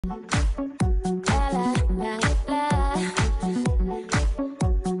So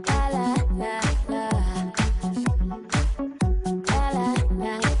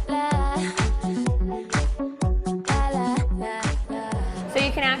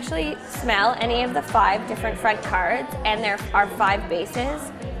you can actually smell any of the 5 different front cards, and there are 5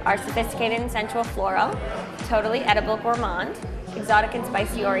 bases: are sophisticated and sensual floral, totally edible gourmand, exotic and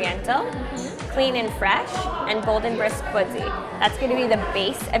spicy oriental, clean and fresh, and bold and brisk woodsy. That's going to be the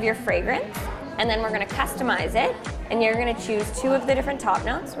base of your fragrance, and then we're going to customize it, and you're going to choose 2 of the different top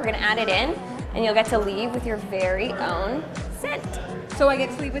notes. We're going to add it in, and you'll get to leave with your very own scent. So I get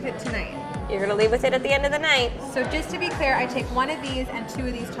to leave with it tonight? You're going to leave with it at the end of the night. So just to be clear, I take 1 of these and 2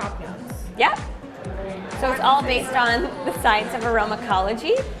 of these top notes? Yep. So it's all based on the science of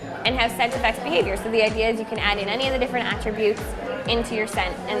aromachology and how scent affects behavior. So the idea is you can add in any of the different attributes into your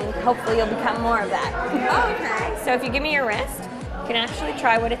scent, and hopefully you'll become more of that. Oh, okay. So if you give me your wrist, you can actually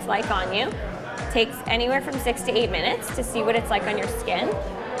try what it's like on you. It takes anywhere from 6 to 8 minutes to see what it's like on your skin,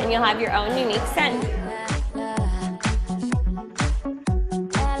 and you'll have your own unique scent.